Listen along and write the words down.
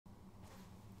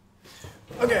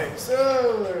Okay,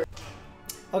 so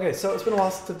it's been a while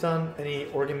since I've done any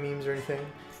organ memes or anything,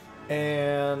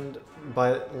 and by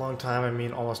a long time I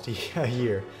mean almost a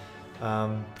year.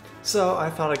 So I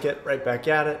thought I'd get right back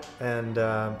at it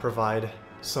and provide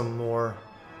some more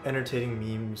entertaining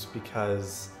memes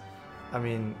because, I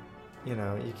mean, you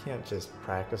know, you can't just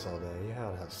practice all day. You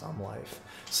gotta have some life.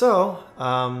 So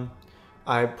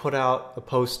I put out a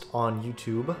post on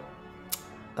YouTube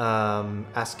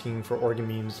asking for organ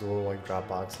memes, a little like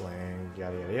Dropbox link,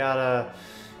 yada yada yada,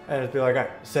 and it'd be like, all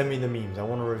right, send me the memes. I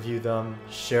want to review them,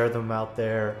 share them out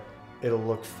there. It'll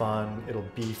look fun. It'll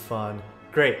be fun.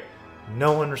 Great.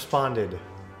 No one responded.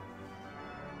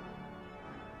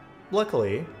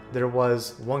 Luckily, there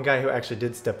was one guy who actually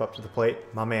did step up to the plate,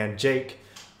 my man Jake.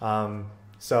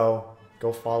 So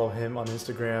go follow him on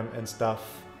Instagram and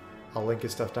stuff. I'll link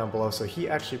his stuff down below. So he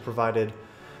actually provided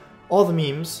all the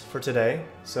memes for today.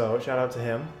 So shout out to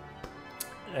him.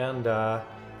 And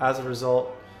as a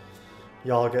result,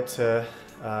 y'all get to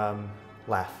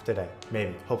laugh today.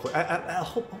 Maybe. Hopefully.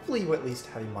 Hopefully you at least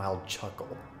have a mild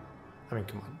chuckle. I mean,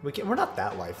 come on. We're not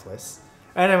that lifeless.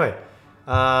 Anyway,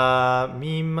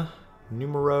 meme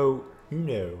numero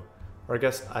uno. Or I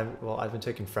guess I've been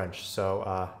taking French,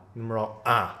 so numero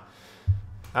un.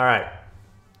 All right.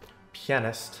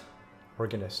 Pianist,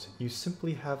 organist. You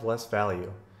simply have less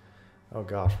value. Oh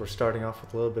gosh, we're starting off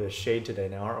with a little bit of shade today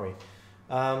now, aren't we?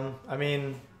 I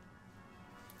mean,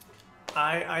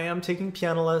 I am taking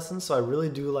piano lessons, so I really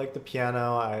do like the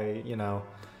piano.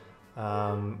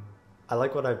 I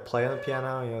like what I play on the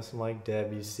piano, you know, some like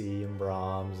Debussy and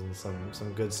Brahms and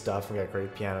some good stuff. We got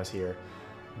great pianos here.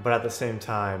 But at the same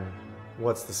time,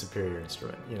 what's the superior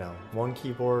instrument? You know, one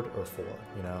keyboard or four,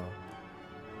 you know?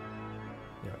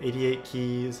 88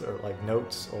 keys or like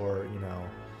notes or, you know,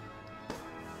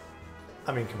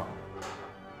 I mean, come on.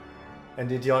 And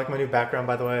did you like my new background,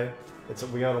 by the way?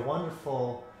 We got a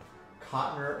wonderful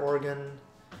Kotner organ.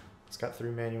 It's got 3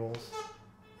 manuals.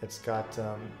 It's got,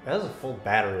 it has a full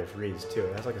battery of reeds too.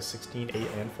 It has like a 16, 8,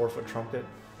 and 4-foot trumpet.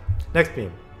 Next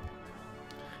meme.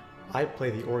 I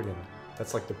play the organ.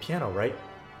 That's like the piano, right?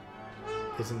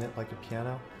 Isn't it like a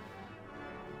piano?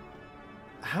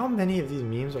 How many of these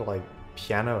memes are like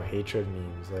piano hatred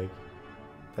memes? Like,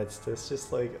 that's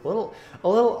just like a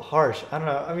little harsh. I don't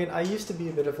know. I mean, I used to be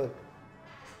a bit of a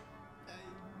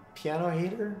piano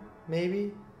hater,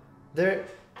 maybe.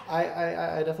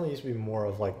 I definitely used to be more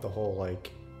of like the whole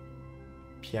like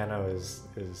piano is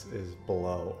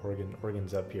below,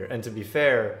 organ's up here. And to be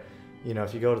fair, you know,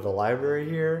 if you go to the library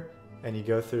here and you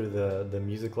go through the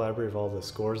music library of all the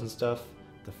scores and stuff,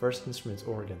 the first instrument's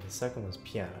organ, the second one's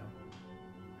piano.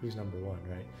 Who's number one,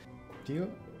 right? Do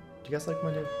you guys like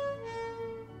my new?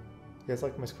 You guys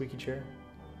like my squeaky chair?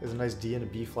 There's a nice D and a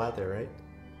B flat there, right?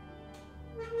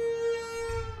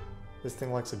 This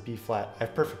thing likes a B flat. I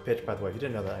have perfect pitch, by the way. If you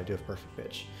didn't know that, I do have perfect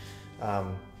pitch.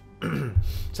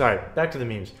 Sorry, back to the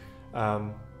memes.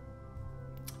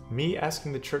 Me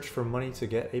asking the church for money to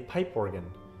get a pipe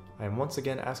organ. I am once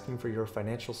again asking for your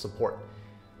financial support.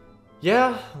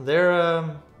 Yeah,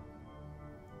 they're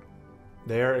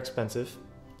expensive,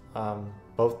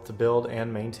 both to build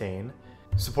and maintain.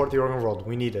 Support the organ world.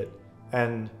 We need it.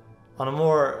 And on a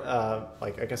more,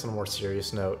 I guess on a more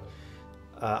serious note,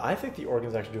 I think the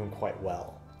organ's actually doing quite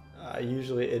well.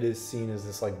 Usually it is seen as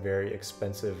this like very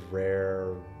expensive,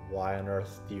 rare, why on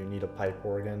earth do you need a pipe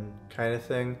organ kind of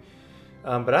thing.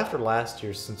 But after last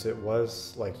year, since it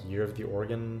was like Year of the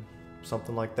Organ,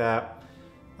 something like that,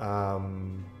 you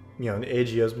know, the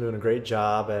AGO's been doing a great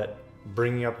job at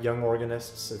bringing up young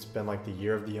organists. It's been like the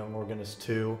Year of the Young Organist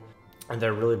too. And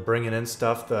they're really bringing in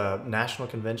stuff. The National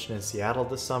Convention in Seattle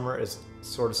this summer is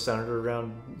sort of centered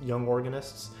around young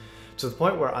organists, to the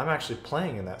point where I'm actually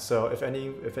playing in that. So if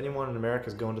anyone in America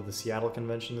is going to the Seattle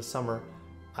Convention this summer,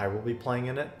 I will be playing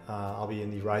in it. I'll be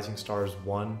in the Rising Stars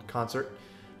 1 concert.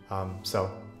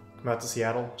 So come out to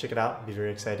Seattle, check it out, it'll be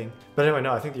very exciting. But anyway,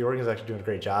 no, I think the organ is actually doing a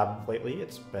great job lately.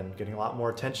 It's been getting a lot more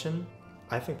attention.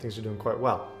 I think things are doing quite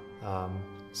well.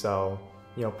 So,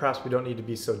 you know, perhaps we don't need to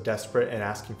be so desperate and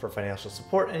asking for financial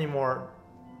support anymore,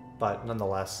 but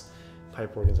nonetheless,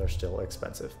 pipe organs are still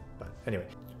expensive. But anyway,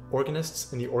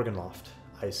 organists in the organ loft.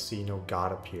 I see no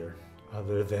God appear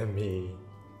other than me.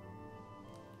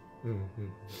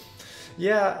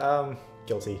 Yeah,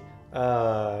 guilty.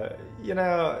 You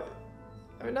know,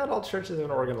 I mean, not all churches have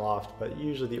an organ loft, but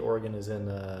usually the organ is in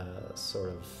a sort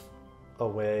of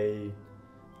away,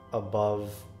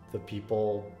 above the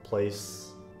people place.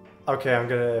 Okay, I'm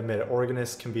gonna admit it,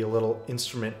 organists can be a little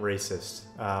instrument racist.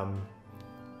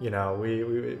 You know,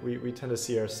 we tend to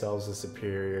see ourselves as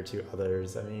superior to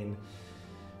others. I mean,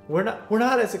 we're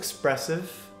not as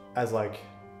expressive as like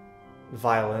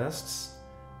violinists,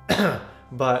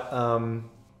 but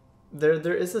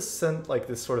there is a sense, like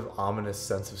this sort of ominous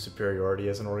sense of superiority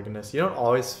as an organist. You don't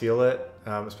always feel it,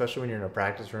 especially when you're in a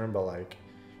practice room, but like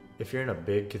if you're in a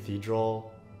big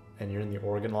cathedral and you're in the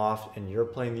organ loft and you're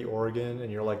playing the organ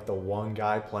and you're like the one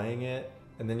guy playing it,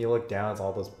 and then you look down, it's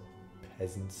all those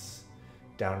peasants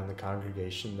down in the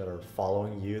congregation that are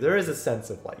following you. There is a sense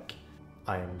of like,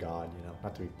 I am God, you know,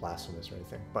 not to be blasphemous or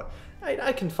anything, but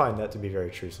I can find that to be very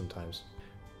true sometimes.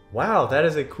 Wow, that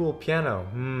is a cool piano.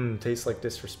 Tastes like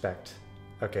disrespect.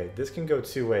 Okay, this can go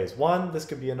two ways. One, this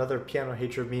could be another piano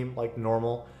hatred meme like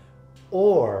normal,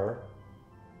 or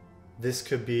this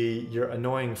could be your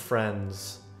annoying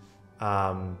friends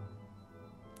telling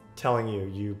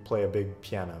you play a big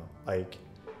piano. Like,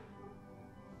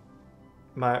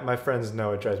 my friends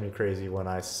know it drives me crazy when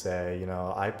I say, you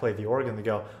know, I play the organ. They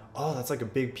go, oh, that's like a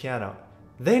big piano.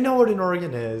 They know what an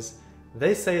organ is.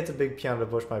 They say it's a big piano to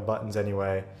push my buttons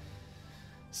anyway.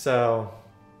 So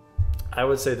I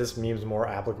would say this meme's more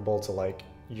applicable to like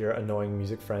your annoying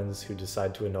music friends who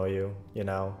decide to annoy you, you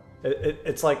know?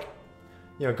 It's like,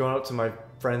 you know, going up to my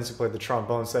friends who play the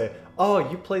trombone and say, oh,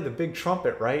 you play the big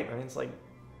trumpet, right? I mean, it's like,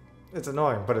 it's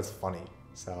annoying, but it's funny.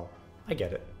 So I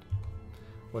get it.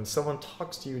 When someone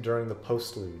talks to you during the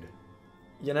postlude,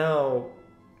 you know,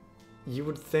 you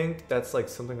would think that's like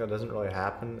something that doesn't really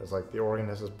happen. It's like the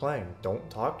organist is playing. Don't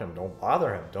talk to him. Don't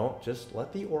bother him. Don't just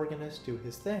let the organist do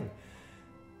his thing.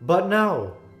 But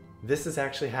no, this has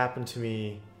actually happened to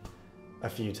me a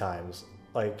few times.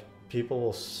 Like, people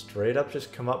will straight up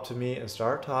just come up to me and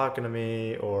start talking to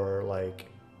me, or like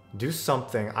do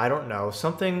something, I don't know,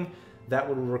 something that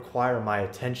would require my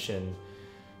attention,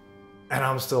 and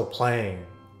I'm still playing.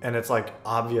 And it's like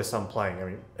obvious I'm playing. I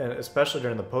mean, and especially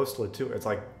during the postlude too, it's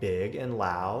like big and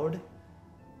loud.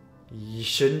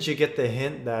 Shouldn't you get the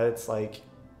hint that it's like,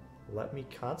 let me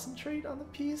concentrate on the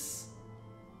piece?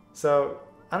 So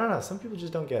I don't know, some people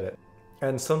just don't get it.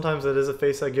 And sometimes it is a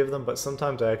face I give them, but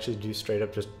sometimes I actually do straight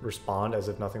up just respond as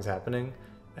if nothing's happening.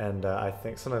 And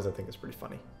sometimes I think it's pretty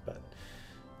funny. But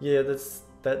yeah,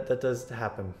 that does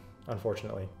happen,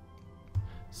 unfortunately.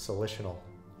 Solutional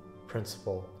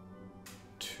principle.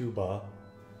 Tuba.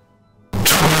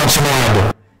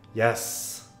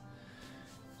 Yes.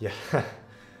 Yeah.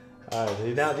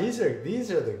 Now these are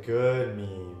the good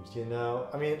memes, you know?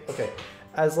 I mean, okay,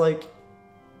 as like,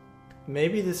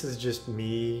 maybe this is just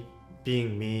me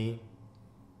being me.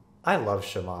 I love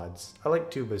chamades. I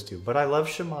like tubas too, but I love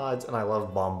chamades and I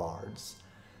love bombards.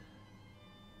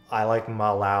 I like my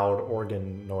loud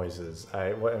organ noises.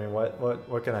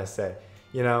 What can I say?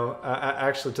 You know,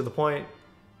 actually, to the point,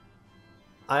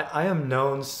 I am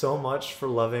known so much for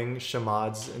loving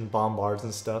chamades and bombards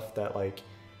and stuff that like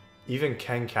even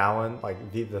Ken Cowan, like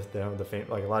the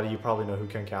like a lot of you probably know who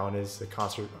Ken Cowan is, the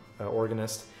concert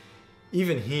organist.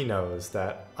 Even he knows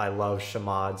that I love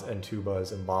chamades and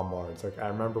tubas and bombards. Like I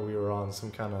remember we were on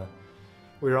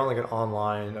like an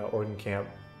online organ camp.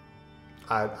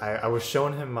 I was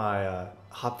showing him my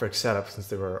Hopfrick setup since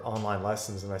they were online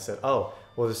lessons, and I said, oh,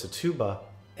 well, there's a tuba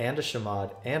and a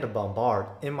chamade and a bombard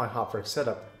in my Hopfrick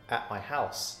setup at my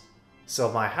house.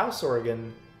 So my house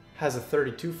organ has a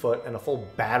 32-foot and a full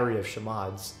battery of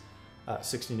chamades,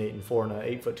 16, 8, and 4, and an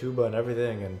 8-foot tuba and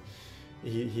everything, and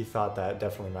he thought that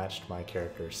definitely matched my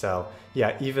character. So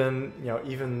yeah,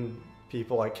 even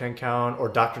people like Ken Cowan or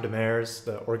Dr. Demers,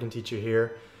 the organ teacher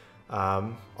here,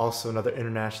 also another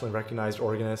internationally recognized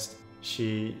organist.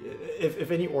 If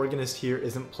any organist here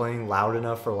isn't playing loud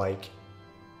enough or like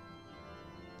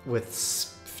with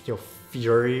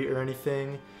fury or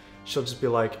anything, she'll just be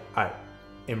like, all right,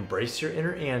 embrace your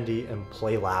inner Andy and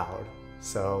play loud.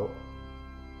 So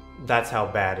that's how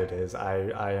bad it is.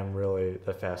 I am really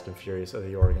the Fast and Furious of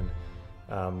the organ.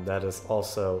 That is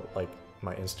also like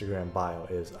my Instagram bio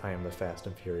is I am the Fast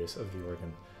and Furious of the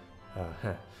organ.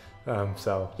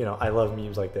 So, you know, I love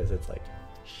memes like this. It's like,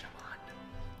 chamade.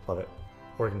 Love it.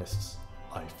 Organists,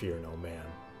 I fear no man,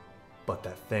 but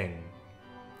that thing,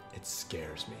 it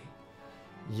scares me.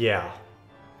 Yeah,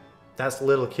 that's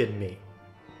little kid me.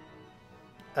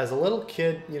 As a little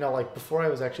kid, you know, like before I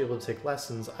was actually able to take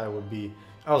lessons, I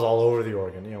was all over the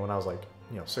organ, you know, when I was like,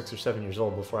 6 or 7 years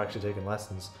old before actually taking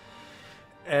lessons.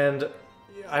 And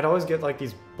I'd always get like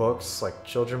these books, like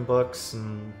children books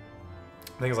and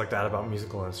things like that about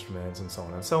musical instruments and so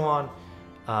on and so on.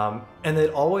 And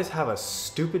they'd always have a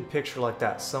stupid picture like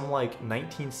that, some like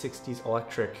 1960s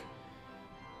electric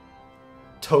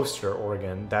toaster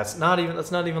organ that's not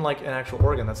even like an actual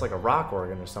organ, that's like a rock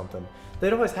organ or something.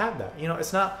 They'd always have that. You know,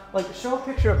 it's not like, show a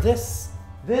picture of this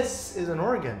is an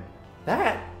organ.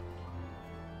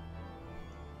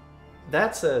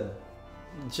 that's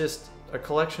just a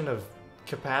collection of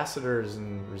capacitors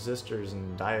and resistors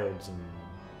and diodes, and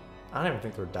I don't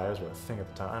even think diodes were a thing at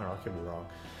the time. I don't know, I could be wrong.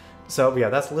 So yeah,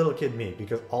 that's little kid me,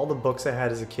 because all the books I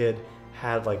had as a kid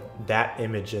had like that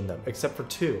image in them, except for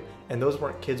 2, and those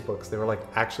weren't kids books. They were like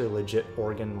actually legit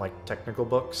organ like technical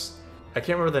books. I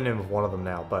can't remember the name of one of them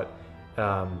now, but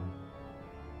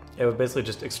it would basically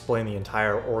just explain the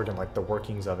entire organ, like the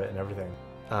workings of it and everything.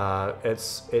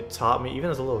 It taught me, even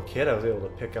as a little kid, I was able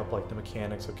to pick up like the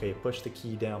mechanics. Okay, push the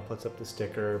key down, puts up the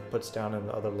sticker, puts down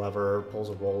the other lever, pulls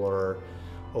a roller,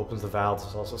 opens the valves.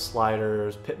 There's also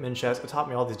sliders, pitman shafts. It taught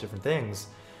me all these different things.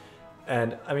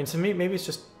 And I mean, to me, maybe it's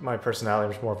just my personality.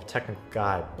 I'm just more of a technical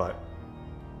guy, but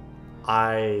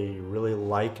I really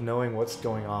like knowing what's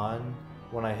going on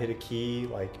when I hit a key,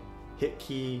 like hit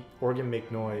key, organ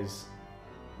make noise,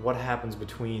 what happens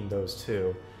between those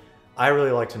two. I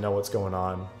really like to know what's going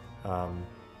on.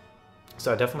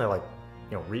 So I definitely like,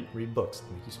 read books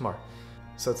that make you smart.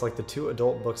 So it's like the 2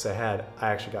 adult books I had,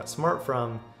 I actually got smart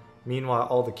from. Meanwhile,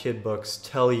 all the kid books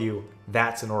tell you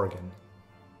that's an organ.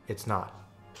 It's not.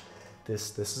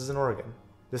 This is an organ.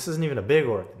 This isn't even a big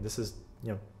organ. This is,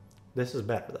 this is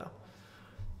better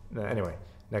though. Anyway,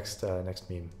 next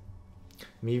meme.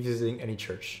 Me visiting any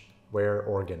church. Where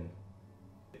organ?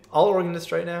 All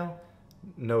organists right now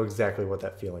know exactly what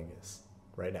that feeling is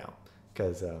right now,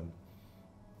 because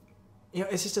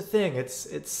it's just a thing.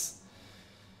 It's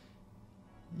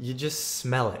you just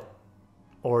smell it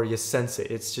or you sense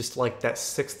it. It's just like that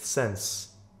 6th sense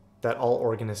that all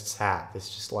organists have.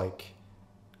 It's just like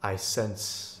I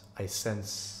sense organ.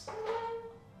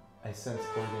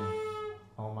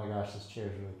 Oh my gosh, this chair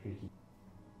is really creaky.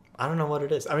 I don't know what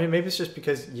it is. I mean, maybe it's just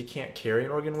because you can't carry an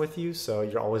organ with you, so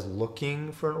you're always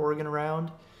looking for an organ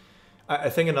around. I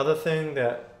think another thing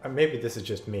that, maybe this is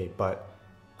just me, but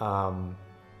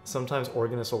sometimes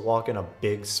organists will walk in a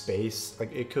big space.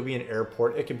 Like it could be an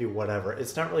airport, it could be whatever.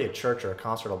 It's not really a church or a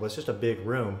concert hall, but it's just a big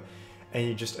room. And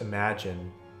you just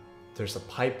imagine there's a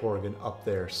pipe organ up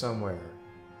there somewhere,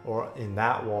 or in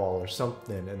that wall or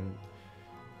something. And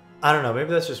I don't know, maybe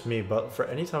that's just me, but for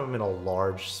any time I'm in a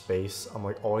large space, I'm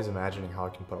like always imagining how I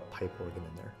can put a pipe organ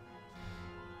in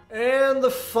there. And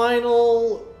the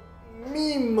final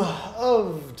meme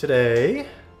of today.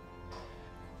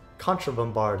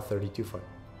 Contrabombard 32 foot.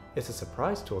 It's a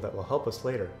surprise tool that will help us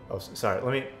later. Oh, sorry,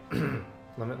 let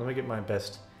me get my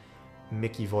best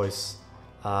Mickey voice.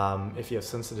 If you have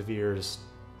sensitive ears,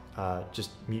 just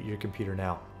mute your computer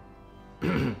now.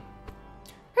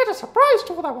 It's a surprise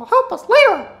tool that will help us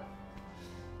later.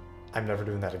 I'm never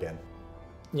doing that again.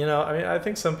 I mean, I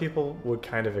think some people would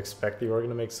kind of expect the organ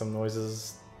to make some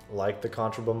noises like the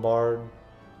contrabombard.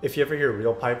 If you ever hear a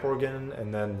real pipe organ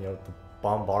and then, the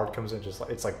bombard comes in, just like,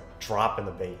 it's like dropping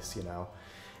the bass,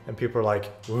 and people are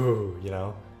like, woo,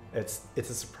 it's a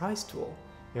surprise tool.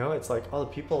 It's like, oh, the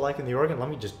people liking the organ, let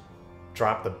me just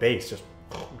drop the bass, just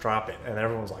drop it. And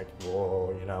everyone's like,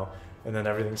 whoa, and then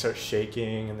everything starts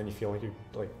shaking and then you feel like you're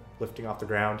like lifting off the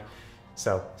ground.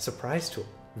 So surprise tool.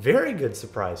 Very good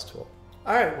surprise tool.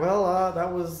 All right, well,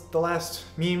 that was the last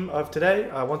meme of today.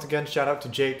 Once again, shout out to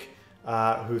Jake,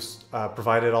 who's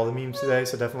provided all the memes today.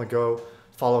 So definitely go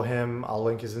follow him. I'll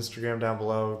link his Instagram down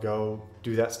below. Go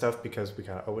do that stuff because we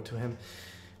kind of owe it to him.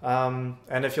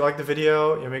 And if you like the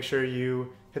video, make sure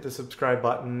you hit the subscribe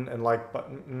button and like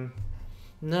button.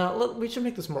 No, we should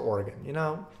make this more organ,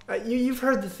 You've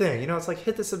heard the thing, it's like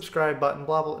hit the subscribe button,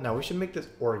 blah, blah. No, we should make this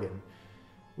organ.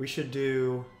 We should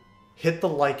do hit the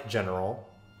like general,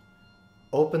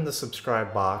 open the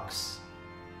subscribe box,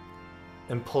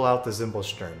 and pull out the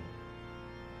Zimbelstern.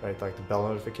 Right, like the bell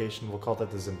notification, we'll call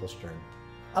that the Zimbelstern.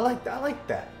 I like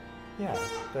that. Yeah,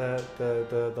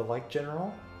 the like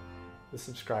general, the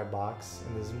subscribe box,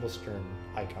 and the Zimbelstern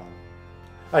icon.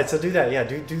 All right, so do that. Yeah,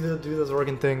 do those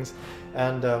organ things,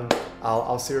 and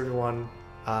I'll see everyone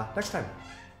next time.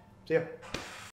 See ya.